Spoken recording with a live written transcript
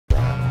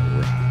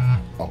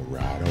All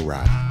right, all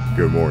right.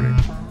 Good morning,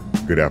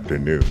 good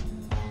afternoon,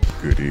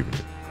 good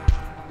evening.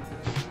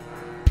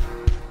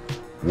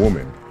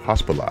 Woman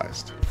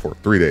hospitalized for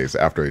 3 days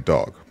after a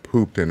dog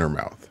pooped in her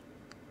mouth.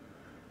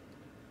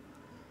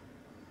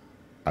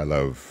 I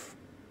love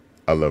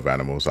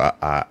animals.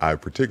 I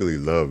particularly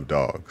love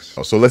dogs.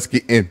 So let's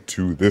get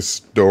into this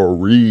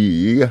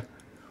story.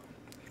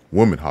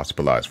 Woman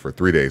hospitalized for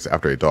 3 days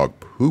after a dog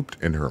pooped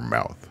in her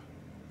mouth.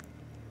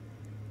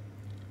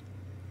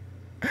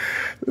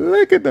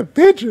 Look at the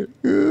picture.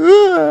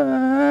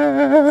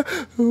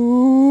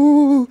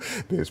 Ooh,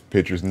 this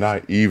picture's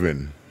not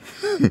even.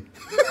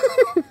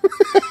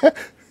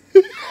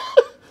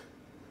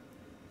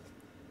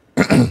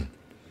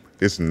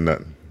 It's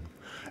nothing.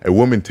 A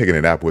woman taking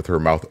a nap with her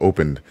mouth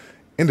opened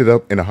ended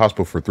up in a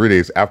hospital for 3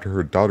 days after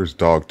her daughter's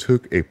dog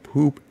took a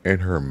poop in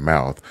her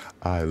mouth.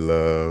 I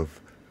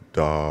love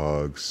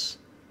dogs.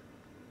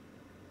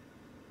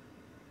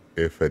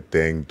 If a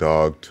dang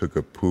dog took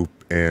a poop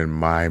in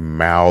my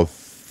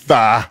mouth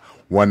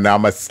when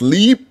I'm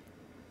asleep,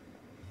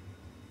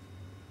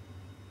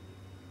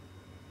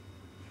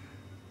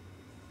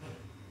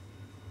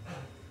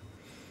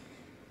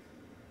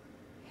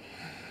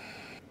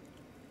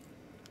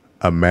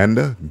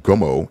 Amanda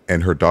Gomo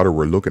and her daughter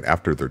were looking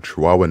after their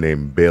chihuahua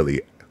named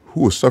Bailey,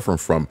 who was suffering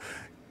from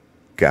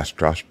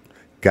gastrointestinal.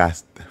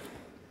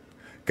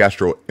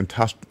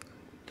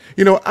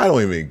 I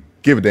don't even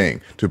give a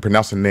dang to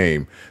pronounce the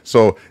name.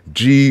 So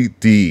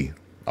GD,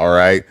 all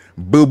right?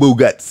 Boo-boo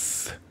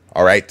guts,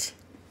 all right?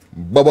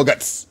 Bubble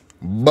guts,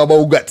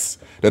 bubble guts.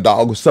 The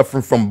dog was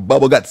suffering from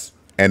bubble guts,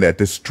 and a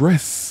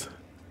distress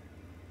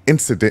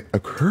incident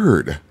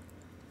occurred.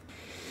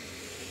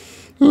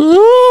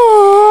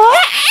 Oh,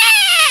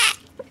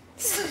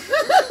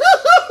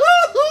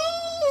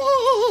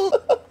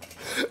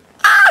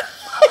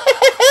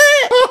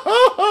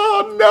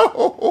 no.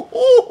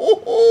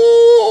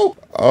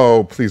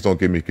 Oh, please don't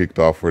get me kicked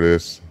off for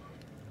this.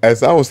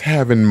 As I was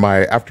having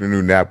my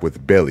afternoon nap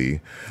with Belly,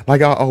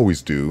 like I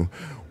always do,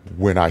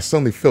 when I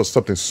suddenly felt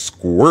something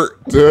squirt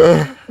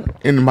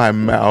in my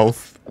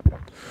mouth,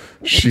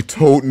 she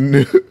told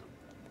me.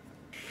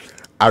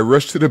 I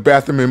rushed to the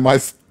bathroom and my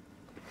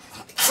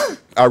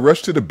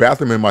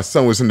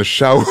son was in the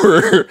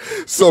shower.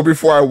 So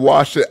before I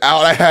washed it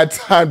out, I had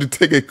time to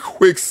take a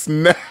quick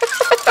snap.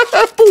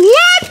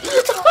 What?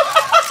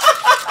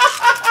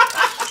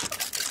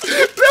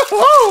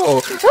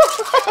 No.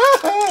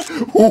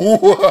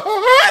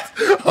 What?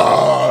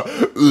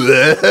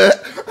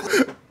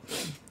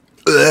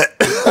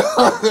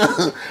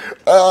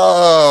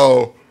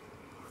 Oh.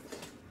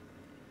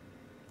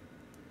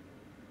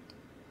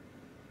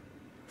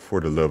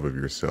 For the love of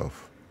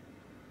yourself,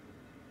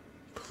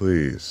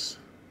 please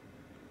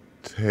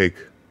take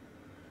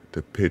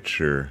the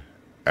picture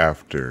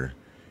after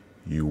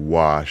you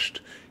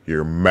washed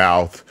your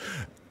mouth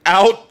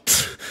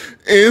out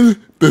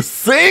in the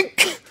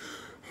sink.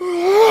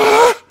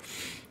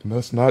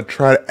 Must not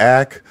try to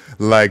act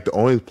like the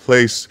only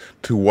place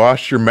to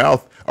wash your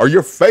mouth or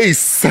your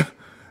face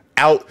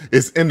out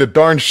is in the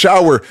darn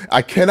shower.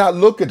 I cannot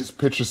look at this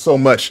picture so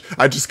much.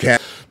 I just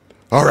can't.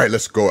 All right,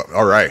 let's go up.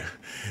 All right.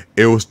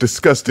 It was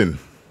disgusting.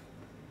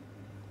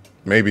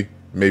 Maybe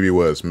it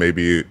was.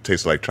 Maybe it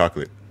tasted like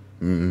chocolate.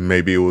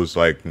 Maybe it was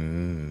like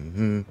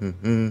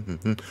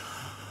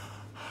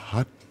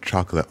hot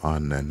chocolate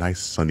on a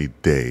nice sunny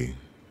day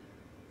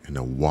and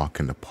a walk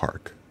in the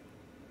park.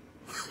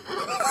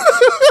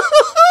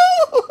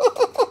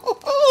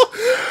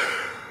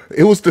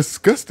 It was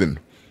disgusting.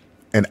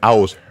 And I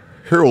was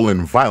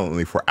hurling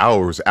violently for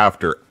hours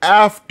after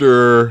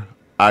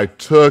I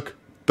took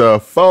the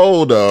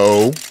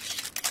photo.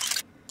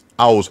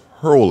 I was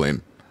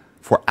hurling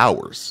for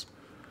hours,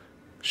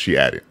 she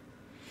added.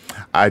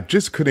 I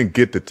just couldn't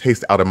get the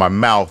taste out of my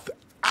mouth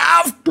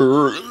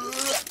after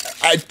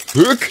I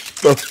took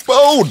the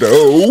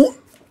photo.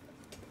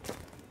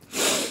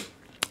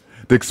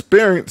 The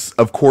experience,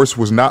 of course,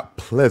 was not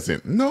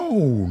pleasant. No.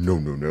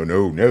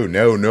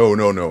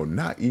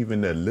 Not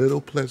even a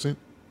little pleasant.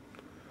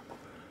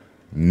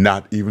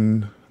 Not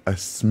even a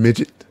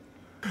smidget.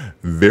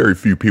 Very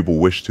few people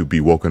wish to be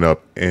woken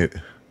up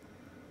and...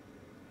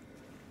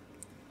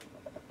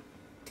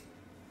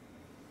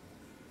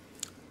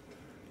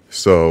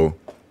 So,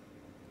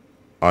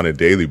 on a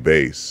daily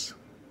basis,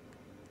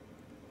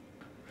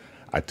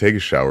 I take a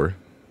shower.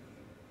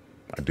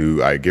 I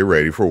get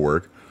ready for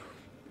work.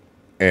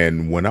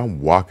 And when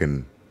I'm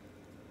walking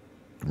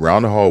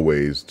around the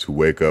hallways to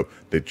wake up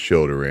the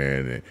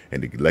children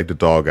and to let the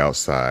dog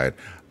outside,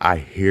 I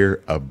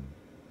hear a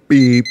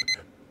beep,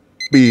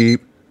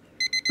 beep,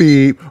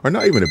 beep, or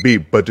not even a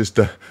beep, but just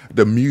the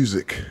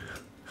music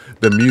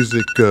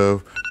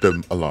of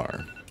the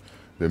alarm,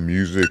 the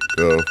music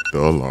of the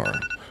alarm.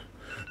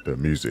 The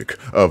music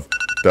of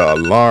the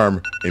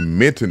alarm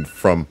emitting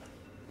from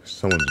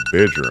someone's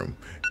bedroom,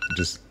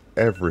 just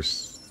ever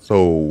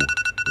so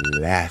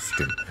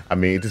lasting. I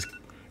mean,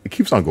 it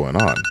keeps on going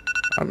on.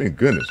 I mean,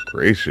 goodness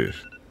gracious.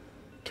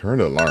 Turn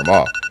the alarm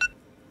off.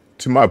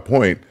 To my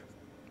point,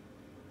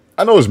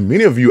 I know there's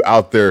many of you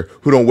out there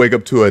who don't wake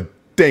up to a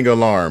dang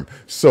alarm.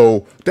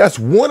 So that's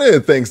one of the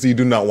things that you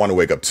do not want to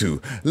wake up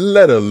to,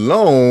 let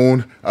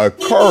alone a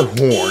car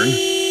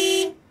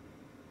horn,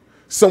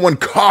 someone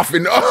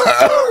coughing.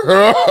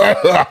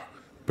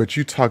 But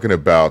you talking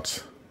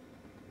about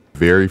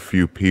very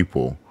few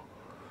people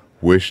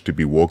wish to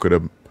be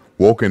woken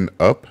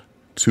up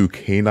to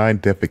canine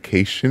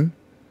defecation?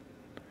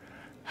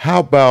 How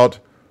about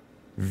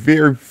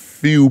very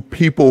few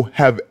people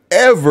have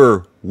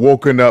ever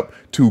woken up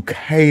to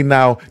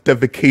canine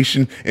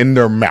defecation in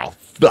their mouth?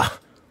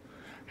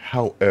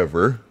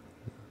 However,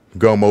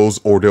 Gomo's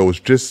ordeal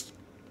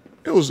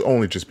was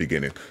only just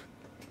beginning.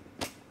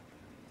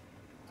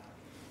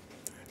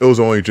 It was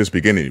only just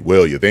beginning.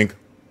 Will you think?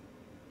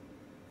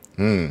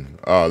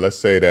 Let's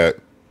say that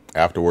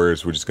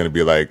afterwards we're just gonna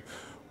be like,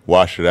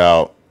 wash it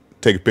out,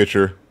 take a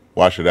picture,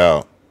 wash it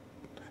out.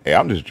 Hey,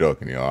 I'm just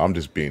joking, y'all. I'm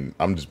just being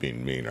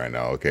mean right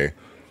now, okay?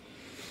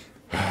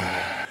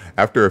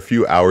 After a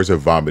few hours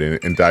of vomiting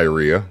and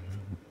diarrhea,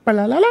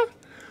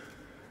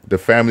 the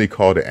family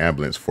called the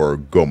ambulance for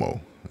Gomo.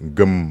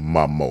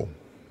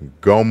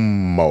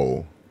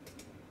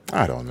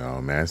 I don't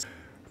know, man.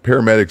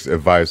 Paramedics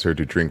advised her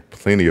to drink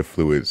plenty of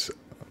fluids.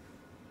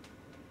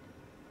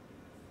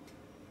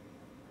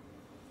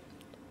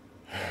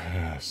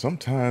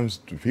 Sometimes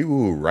the people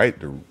who write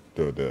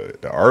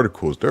the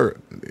articles,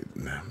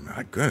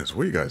 my goodness,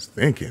 what are you guys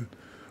thinking?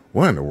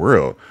 What in the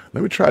world?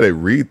 Let me try to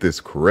read this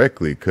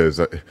correctly,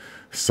 because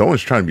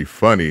someone's trying to be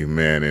funny,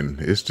 man, and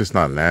it's just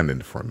not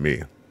landing for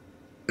me.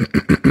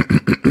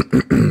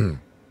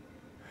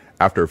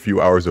 After a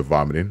few hours of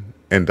vomiting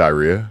and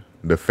diarrhea,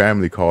 the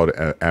family called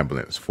an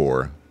ambulance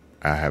for,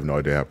 I have no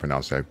idea how to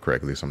pronounce that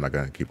correctly, so I'm not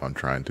going to keep on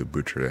trying to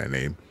butcher that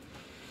name.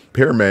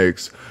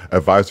 Paramedics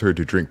advised her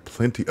to drink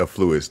plenty of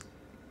fluids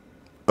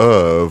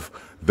of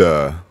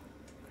the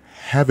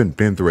haven't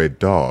been through a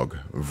dog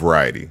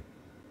variety.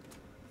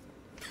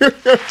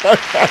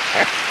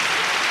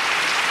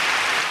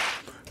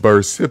 But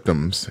her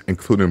symptoms,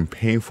 including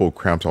painful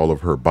cramps all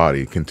over her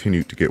body,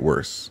 continued to get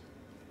worse.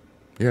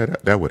 Yeah,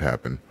 that would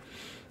happen.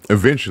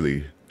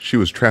 Eventually, she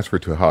was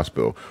transferred to a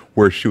hospital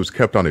where she was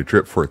kept on a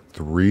drip for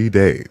 3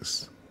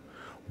 days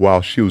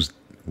while she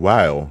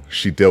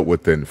dealt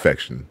with the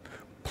infection,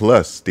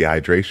 plus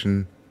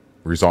dehydration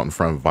resulting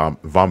from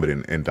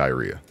vomiting and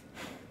diarrhea.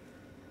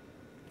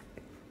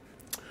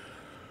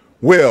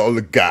 Well,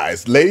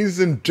 guys, ladies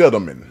and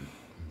gentlemen,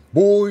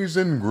 boys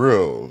and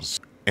girls,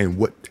 and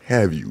what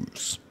have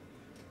yous,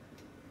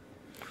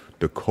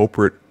 the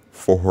culprit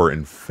for her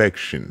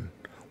infection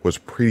was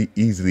pretty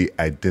easily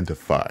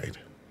identified.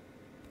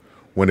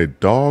 When a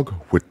dog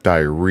with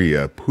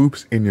diarrhea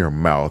poops in your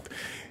mouth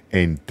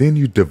and then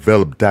you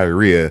develop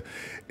diarrhea,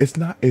 it's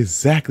not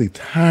exactly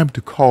time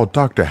to call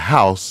Dr.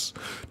 House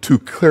to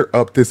clear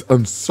up this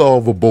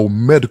unsolvable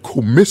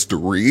medical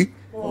mystery.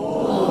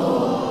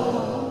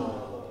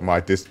 My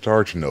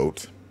discharge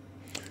note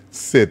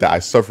said that I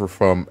suffer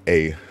from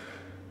a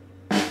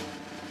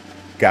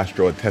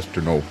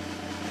gastrointestinal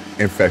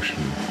infection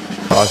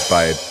caused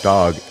by a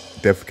dog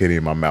defecating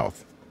in my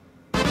mouth.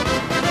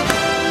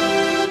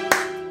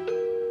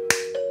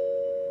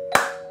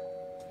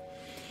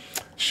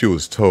 She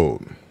was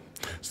told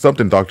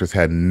something doctors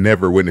had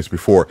never witnessed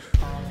before.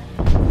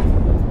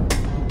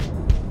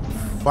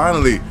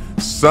 Finally,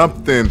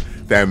 something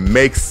that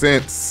makes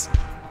sense.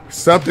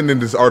 Something in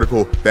this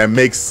article that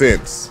makes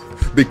sense.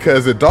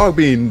 Because a dog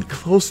being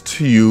close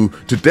to you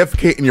to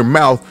defecate in your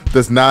mouth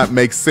does not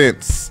make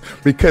sense.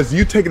 Because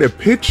you taking a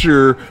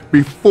picture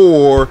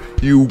before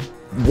you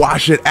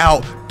wash it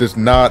out does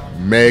not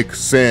make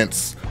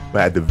sense.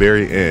 But at the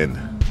very end,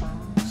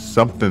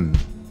 something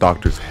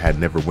doctors had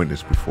never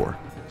witnessed before.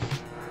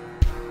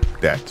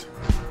 That,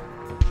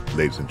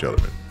 ladies and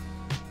gentlemen,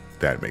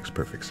 that makes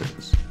perfect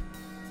sense.